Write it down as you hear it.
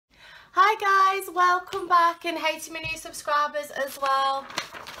Hi guys, welcome back, and hey to my new subscribers as well.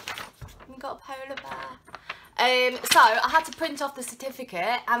 We've got a polar bear. So I had to print off the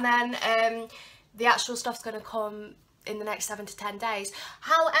certificate, and then the actual stuff's going to come in the next 7 to 10 days.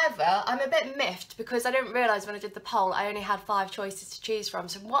 However, I'm a bit miffed because I didn't realise when I did the poll I only had 5 choices to choose from.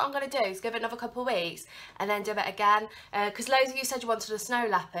 So what I'm going to do is give it another couple of weeks and then do it again, because loads of you said you wanted a snow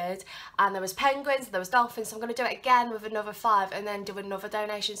leopard, and there was penguins, there was dolphins, so I'm going to do it again with another 5 and then do another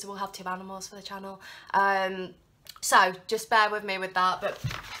donation, so we'll have 2 animals for the channel. So just bear with me with that, but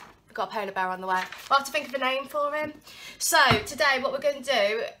got a polar bear on the way. We'll have to think of a name for him. So today what we're going to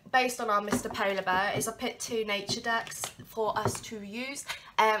do, based on our Mr. Polar Bear, is I picked 2 nature decks for us to use,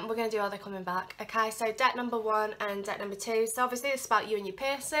 and we're going to do how they're coming back. Okay, so deck number 1 and deck number 2. So obviously this is about you and your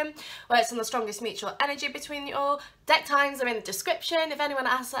person, where it's on the strongest mutual energy between you all. Deck times are in the description. If anyone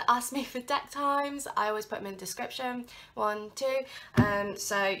asks me for deck times, I always put them in the description. 1, 2.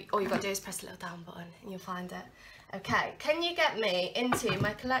 So all you've got to do is press the little down button and you'll find it. Okay, can you get me into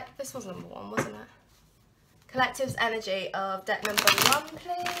my this was number 1, wasn't it? Collective's energy of deck number 1,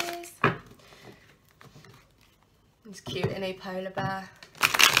 please. He's cute, isn't he, polar bear?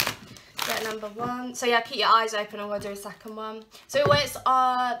 Deck number 1. So yeah, keep your eyes open. I'm going to do a second one. So it works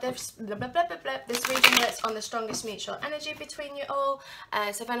on this reading works on the strongest mutual energy between you all.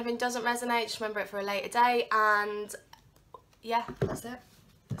 So if anything doesn't resonate, just remember it for a later day. And yeah, that's it.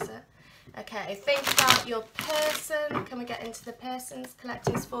 That's it. Okay, think about your person. Can we get into the person's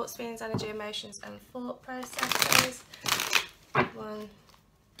collectives, thoughts, feelings, energy, emotions, and thought processes? 1.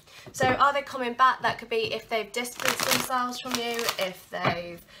 So are they coming back? That could be if they've distanced themselves from you, if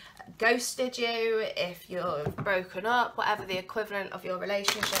they've ghosted you, if you've broken up, whatever the equivalent of your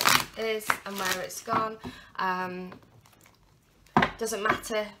relationship is and where it's gone. Doesn't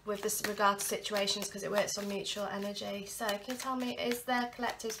matter with this regard to situations because it works on mutual energy. So can you tell me, is there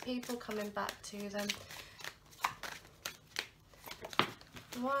collectives people coming back to them?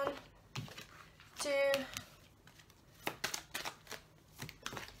 1, 2.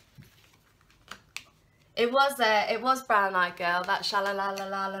 It was Brown Eyed Girl, that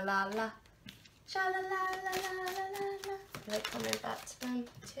sha-la-la-la-la-la-la-la. Sha-la-la-la-la-la-la. They're coming back to them.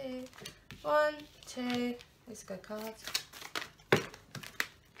 2. 1, 2. These are good cards.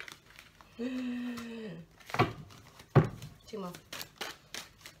 2 more.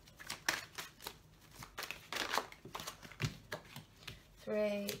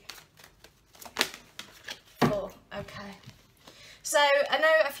 3, 4. Okay. So I know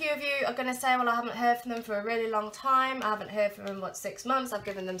a few of you are going to say, well, I haven't heard from them for a really long time. I haven't heard from them, 6 months? I've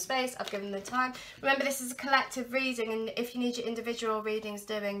given them space, I've given them time. Remember, this is a collective reading, and if you need your individual readings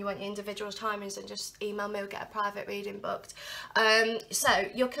doing, you want your individual timings, then just email me, we'll get a private reading booked. So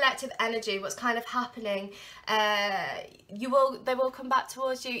your collective energy, what's kind of happening, they will come back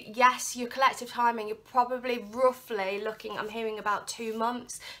towards you. Yes, your collective timing, you're probably roughly looking, I'm hearing about 2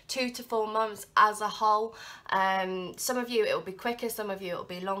 months, 2 to 4 months as a whole. Some of you it will be quicker, some of you it will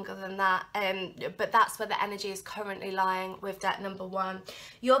be longer than that, but that's where the energy is currently lying with deck number 1.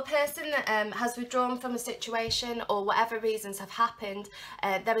 Your person has withdrawn from a situation, or whatever reasons have happened.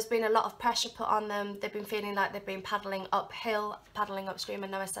 There has been a lot of pressure put on them. They've been feeling like they've been paddling uphill, paddling upstream. I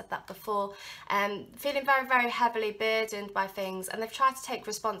know I said that before. Feeling very, very heavily burdened by things, and they've tried to take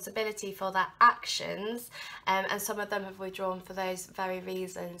responsibility for their actions, and some of them have withdrawn for those very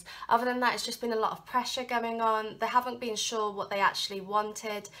reasons. Other than that, it's just been a lot of pressure going on. They haven't been sure what they actually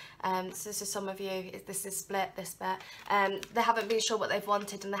wanted. So this is some of you, this is split, this bit. They haven't been sure what they've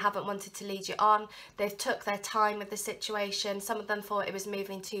wanted, and they haven't wanted to lead you on. They've took their time with the situation. Some of them thought it was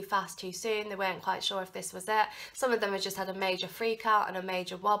moving too fast too soon. They weren't quite sure if this was it. Some of them have just had a major freak out and a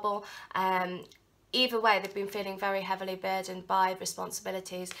major wobble. Either way, they've been feeling very heavily burdened by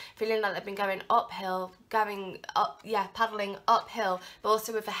responsibilities, feeling like they've been going uphill, paddling uphill, but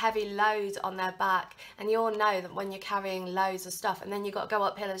also with a heavy load on their back. And you all know that when you're carrying loads of stuff and then you've got to go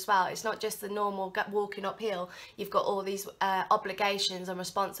uphill as well, it's not just the normal walking uphill, you've got all these obligations and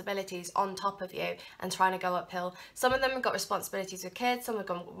responsibilities on top of you and trying to go uphill. Some of them have got responsibilities with kids, some have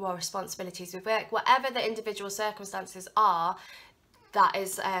got more responsibilities with work. Whatever the individual circumstances are, that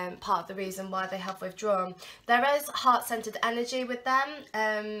is part of the reason why they have withdrawn. There is heart-centered energy with them,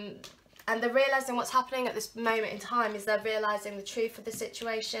 and they're realising what's happening at this moment in time is they're realising the truth of the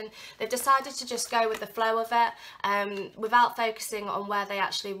situation. They've decided to just go with the flow of it, without focusing on where they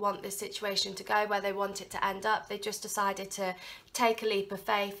actually want this situation to go, where they want it to end up. They just decided to take a leap of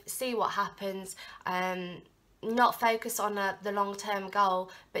faith, see what happens, not focus on the long-term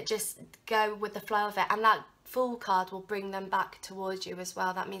goal, but just go with the flow of it. And that Fool card will bring them back towards you as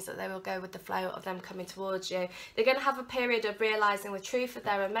well. That means that they will go with the flow of them coming towards you. They're going to have a period of realising the truth of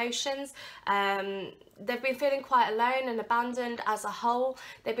their emotions. They've been feeling quite alone and abandoned as a whole.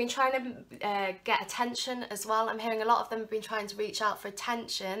 They've been trying to get attention as well. I'm hearing a lot of them have been trying to reach out for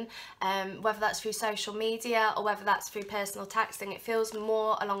attention, whether that's through social media or whether that's through personal texting. It feels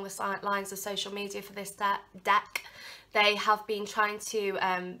more along the lines of social media for this deck. They have been trying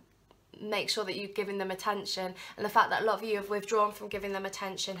to make sure that you're giving them attention, and the fact that a lot of you have withdrawn from giving them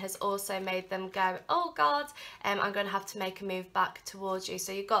attention has also made them go, oh God, I'm going to have to make a move back towards you.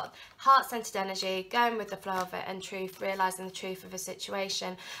 So you've got heart-centered energy, going with the flow of it, and truth, realising the truth of a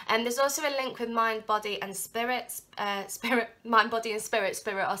situation. And there's also a link with mind, body and spirit. Mind, body and spirit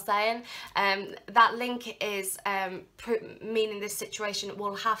are saying. That link is meaning this situation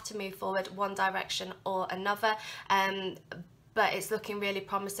will have to move forward one direction or another. But it's looking really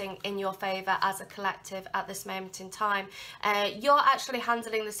promising in your favour as a collective at this moment in time. You're actually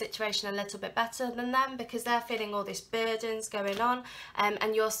handling the situation a little bit better than them, because they're feeling all these burdens going on,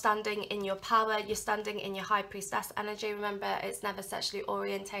 and you're standing in your power, you're standing in your high priestess energy. Remember, it's never sexually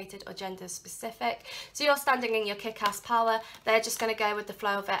orientated or gender specific. So you're standing in your kick-ass power. They're just going to go with the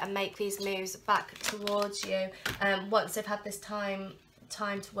flow of it and make these moves back towards you once they've had this time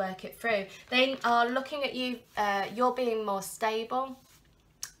to work it through. They are looking at you, you're being more stable.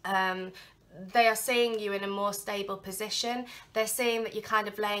 They are seeing you in a more stable position. They're seeing that you're kind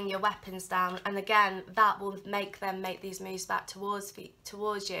of laying your weapons down, and again, that will make them make these moves back towards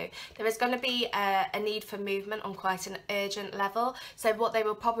you. There is going to be a need for movement on quite an urgent level. So what they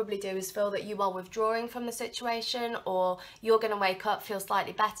will probably do is feel that you are withdrawing from the situation, or you're going to wake up, feel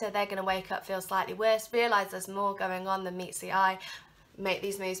slightly better. They're going to wake up, feel slightly worse, realise there's more going on than meets the eye, make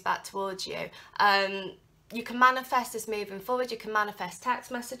these moves back towards you. You can manifest this moving forward. You can manifest text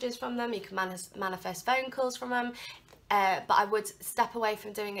messages from them. You can manifest phone calls from them. But I would step away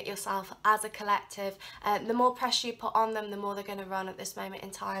from doing it yourself as a collective. The more pressure you put on them, the more they're going to run at this moment in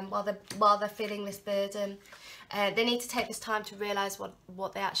time while they're feeling this burden. They need to take this time to realise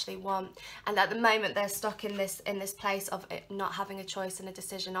what they actually want, and at the moment they're stuck in this place of it not having a choice and a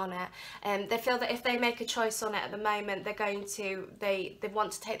decision on it. They feel that if they make a choice on it at the moment, they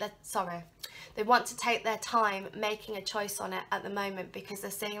want to take their time making a choice on it at the moment, because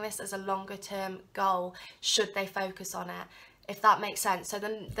they're seeing this as a longer term goal should they focus on it, if that makes sense. So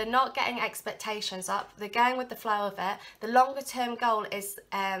then they're not getting expectations up, they're going with the flow of it. The longer term goal is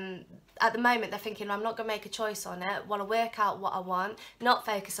at the moment they're thinking, I'm not going to make a choice on it, want to work out what I want, not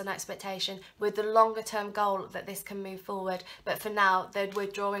focus on expectation, with the longer term goal that this can move forward. But for now they're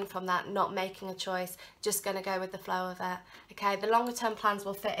withdrawing from that, not making a choice, just going to go with the flow of it. Okay, the longer term plans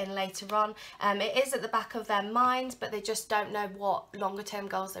will fit in later on. It is at the back of their mind, but they just don't know what longer term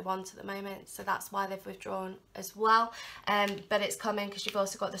goals they want at the moment, so that's why they've withdrawn as well. But it's coming, because you've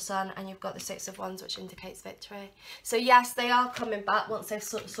also got the Sun and you've got the Six of Wands, which indicates victory. So yes, they are coming back once they've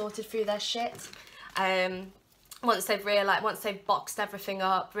sorted through their shit. Once they've boxed everything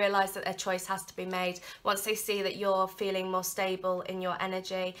up, realised that their choice has to be made, once they see that you're feeling more stable in your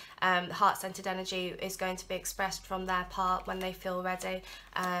energy, the heart-centered energy is going to be expressed from their part when they feel ready.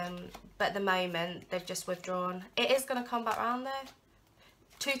 But at the moment, they've just withdrawn. It is going to come back around though.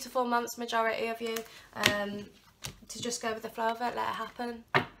 2 to 4 months, majority of you, to just go with the flow of it, let it happen,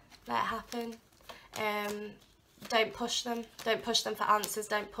 let it happen. Don't push them. Don't push them for answers.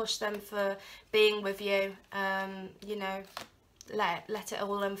 Don't push them for being with you. You know, let it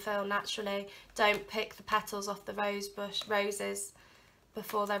all unfurl naturally. Don't pick the petals off the roses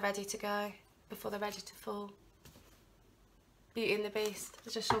before they're ready to go, before they're ready to fall. Beauty and the Beast.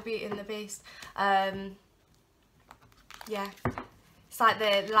 There's just your Beauty and the Beast. Yeah. It's like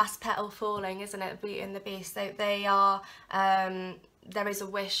the last petal falling, isn't it? Beauty and the Beast. They are... there is a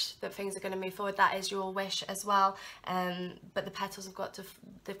wish that things are going to move forward. That is your wish as well, but the petals have got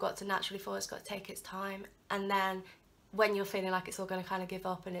to naturally fall. It's got to take its time, and then when you're feeling like it's all going to kind of give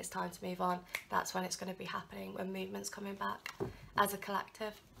up and it's time to move on, that's when it's going to be happening, when movement's coming back as a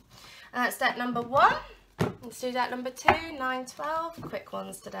collective. And that's deck number 1. Let's do deck number 2, 9, 12. Quick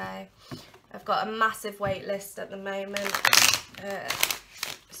ones today. I've got a massive wait list at the moment,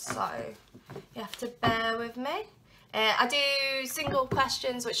 so you have to bear with me. I do single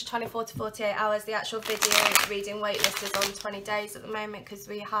questions, which are 24 to 48 hours. The actual video reading waitlist is on 20 days at the moment, because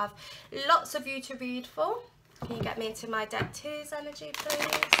we have lots of you to read for. Can you get me into my deck 2's energy,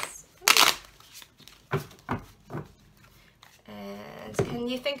 please? And can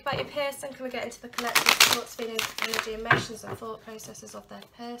you think about your person? Can we get into the collective thoughts, feelings, energy, emotions and thought processes of their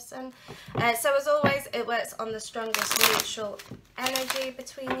person? So as always, it works on the strongest mutual energy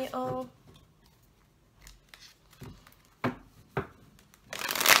between you all.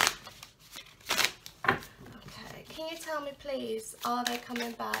 can you tell me please, are they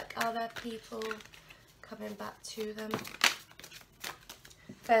coming back? Are there people coming back to them?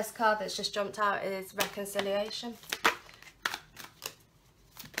 First card that's just jumped out is reconciliation.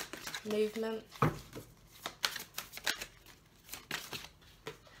 Movement.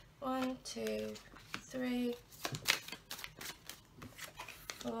 1, 2, 3,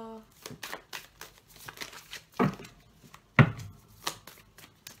 4.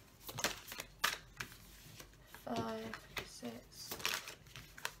 5, 6,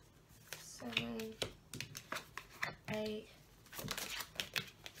 7, 8,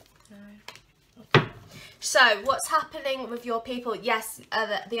 9. Okay. So what's happening with your people? Yes,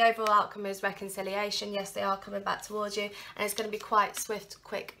 the overall outcome is reconciliation. Yes, they are coming back towards you, and it's going to be quite swift,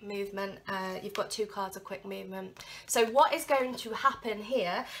 quick movement. You've got 2 cards of quick movement. So what is going to happen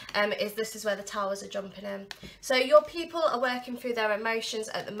here is this is where the towers are jumping in. So your people are working through their emotions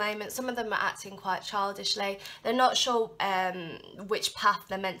at the moment. Some of them are acting quite childishly. They're not sure which path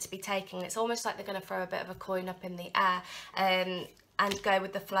they're meant to be taking. It's almost like they're going to throw a bit of a coin up in the air and go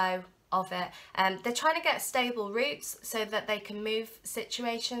with the flow of it. They're trying to get stable roots so that they can move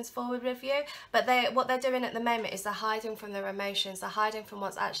situations forward with you, but what they're doing at the moment is they're hiding from their emotions. They're hiding from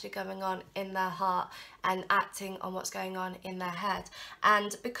what's actually going on in their heart and acting on what's going on in their head.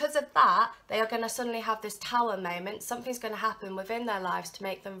 And because of that, they are going to suddenly have this tower moment. Something's going to happen within their lives to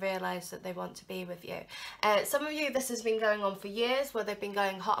make them realise that they want to be with you. Some of you, this has been going on for years, where they've been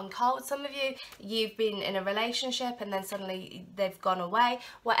going hot and cold. Some of you, you've been in a relationship and then suddenly they've gone away.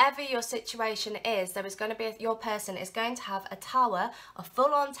 Whatever your situation is, there is going to be, your person is going to have a tower, a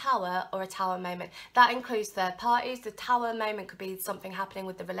full-on tower, or a tower moment. That includes third parties. The tower moment could be something happening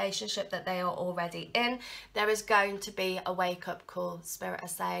with the relationship that they are already in. There is going to be a wake-up call, Spirit are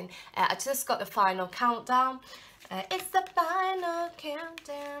saying. I just got the final countdown. It's the final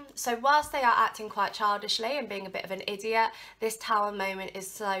countdown. So whilst they are acting quite childishly and being a bit of an idiot, this tower moment is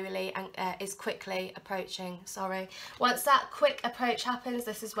slowly and is quickly approaching. Once that quick approach happens,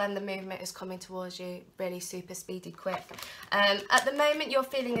 this is when the movement is coming towards you, really super speedy, quick. At the moment, you're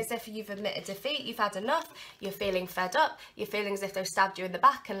feeling as if you've admitted defeat. You've had enough. You're feeling fed up. You're feeling as if they've stabbed you in the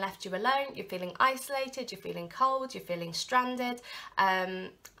back and left you alone. You're feeling isolated. You're feeling cold. You're feeling stranded.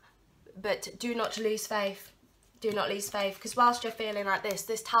 But do not lose faith. Do not lose faith, because whilst you're feeling like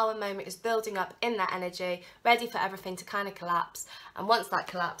this tower moment is building up in that energy, ready for everything to kind of collapse. And once that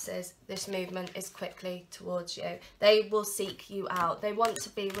collapses, this movement is quickly towards you. They will seek you out. They want to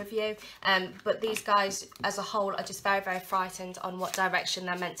be with you. But these guys as a whole are just very, very frightened on what direction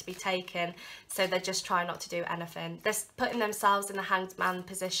they're meant to be taken. So they're just trying not to do anything. They're putting themselves in the hanged man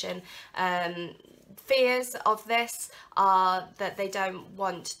position. Fears of this are that they don't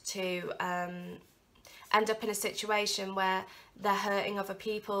want to end up in a situation where they're hurting other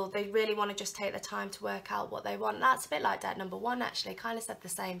people. They really want to just take the time to work out what they want. That's a bit like deck number 1, actually. Kind of said the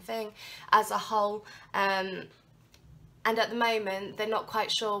same thing as a whole. And at the moment, they're not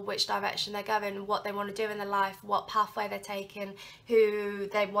quite sure which direction they're going, what they want to do in their life, what pathway they're taking, who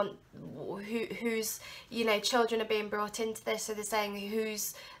they want, whose, you know, children are being brought into this. So they're saying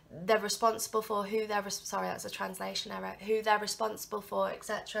who's they're responsible for, who they're, sorry, that's a translation error, who they're responsible for,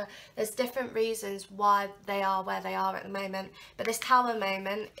 etc. There's different reasons why they are where they are at the moment, but this tower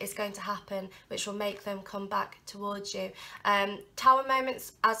moment is going to happen, which will make them come back towards you. Tower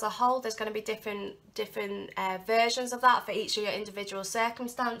moments as a whole, there's going to be different versions of that for each of your individual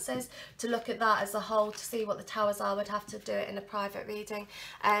circumstances. To look at that as a whole, to see what the towers are, would have to do it in a private reading.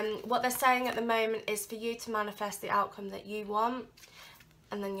 What they're saying at the moment is for you to manifest the outcome that you want,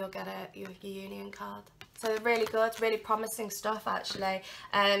 and then you'll get your union card. So really good, really promising stuff, actually.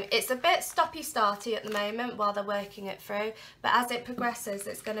 It's a bit stoppy-starty at the moment while they're working it through, but as it progresses,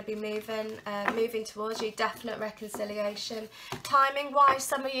 it's going to be moving towards you. Definite reconciliation. Timing-wise,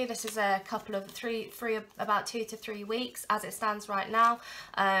 some of you, this is a couple of about 2 to 3 weeks as it stands right now.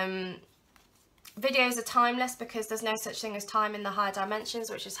 Videos are timeless because there's no such thing as time in the higher dimensions,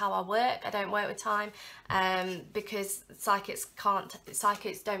 which is how I work. I don't work with time because psychics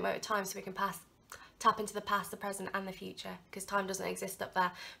don't work with time, so we can tap into the past, the present and the future, because time doesn't exist up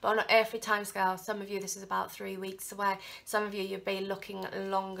there. But on an earthly time scale, some of you, this is about 3 weeks away. Some of you, you'll be looking at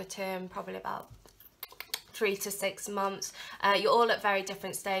longer term, probably about 3 to 6 months. You're all at very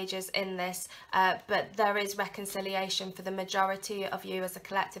different stages in this, but there is reconciliation for the majority of you as a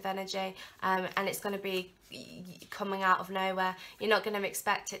collective energy, and it's going to be coming out of nowhere. You're not going to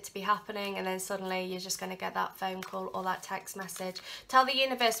expect it to be happening, and then suddenly you're just going to get that phone call or that text message. Tell the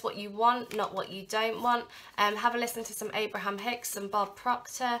universe what you want, not what you don't want. Have a listen to some Abraham Hicks, some Bob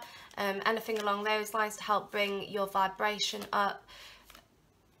Proctor, anything along those lines to help bring your vibration up.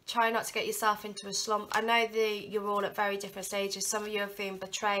 try not to get yourself into a slump. I know you're all at very different stages. Some of you are feeling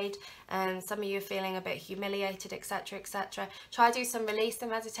betrayed, and some of you are feeling a bit humiliated, etc, etc. Try to do some releasing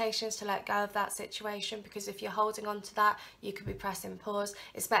meditations to let go of that situation, because if you're holding on to that, you could be pressing pause.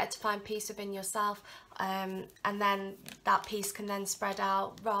 It's better to find peace within yourself, and then that peace can then spread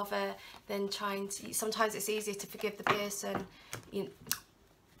out, rather than trying to... Sometimes it's easier to forgive the person.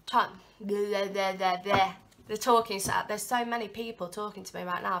 The talking setup. There's so many people talking to me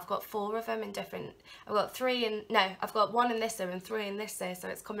right now. I've got 4 of them in different... I've got 3 in... No, I've got 1 in this ear and 3 in this ear, so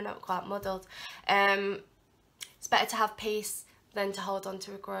it's coming up quite muddled. It's better to have peace than to hold on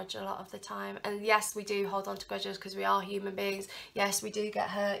to a grudge a lot of the time. And yes, we do hold on to grudges because we are human beings. Yes, we do get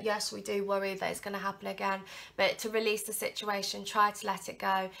hurt. Yes, we do worry that it's going to happen again. But to release the situation, try to let it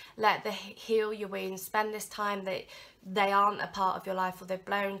go. Heal your wounds. Spend this time that they aren't a part of your life, or they're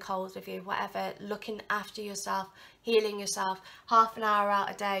blowing cold with you, whatever, looking after yourself, healing yourself. Half an hour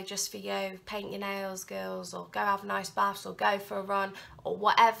out a day just for you. Paint your nails, girls, or go have nice baths, or go for a run, or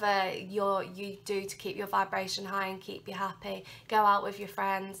whatever you do to keep your vibration high and keep you happy. Go out with your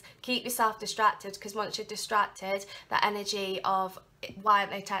friends. Keep yourself distracted, because once you're distracted, that energy of why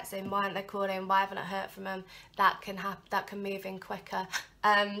aren't they texting, why aren't they calling, why haven't I heard from them, that can move in quicker.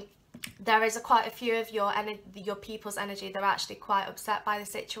 There is quite a few of your people's energy. They're actually quite upset by the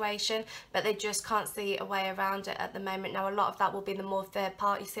situation, but they just can't see a way around it at the moment. Now, a lot of that will be the more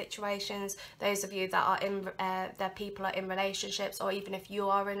third-party situations. Those of you that are in, their people are in relationships, or even if you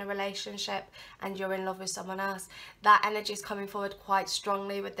are in a relationship and you're in love with someone else, that energy is coming forward quite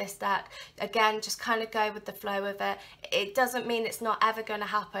strongly with this deck. Again, just kind of go with the flow of it. It doesn't mean it's not ever going to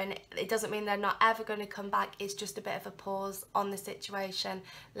happen. It doesn't mean they're not ever going to come back. It's just a bit of a pause on the situation.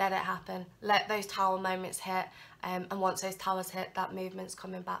 Let it happen. Let those tower moments hit, and once those towers hit, that movement's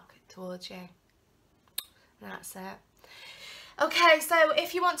coming back towards you. And that's it. Okay, so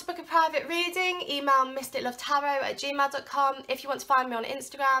if you want to book a private reading, email mysticlovetarot@gmail.com. If you want to find me on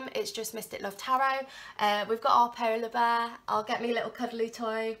Instagram, it's just mysticlovetarot. We've got our polar bear. I'll get me a little cuddly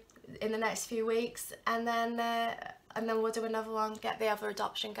toy in the next few weeks, and then we'll do another one, get the other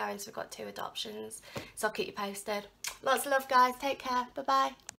adoption going. So we've got 2 adoptions, so I'll keep you posted. Lots of love, guys. Take care. Bye bye.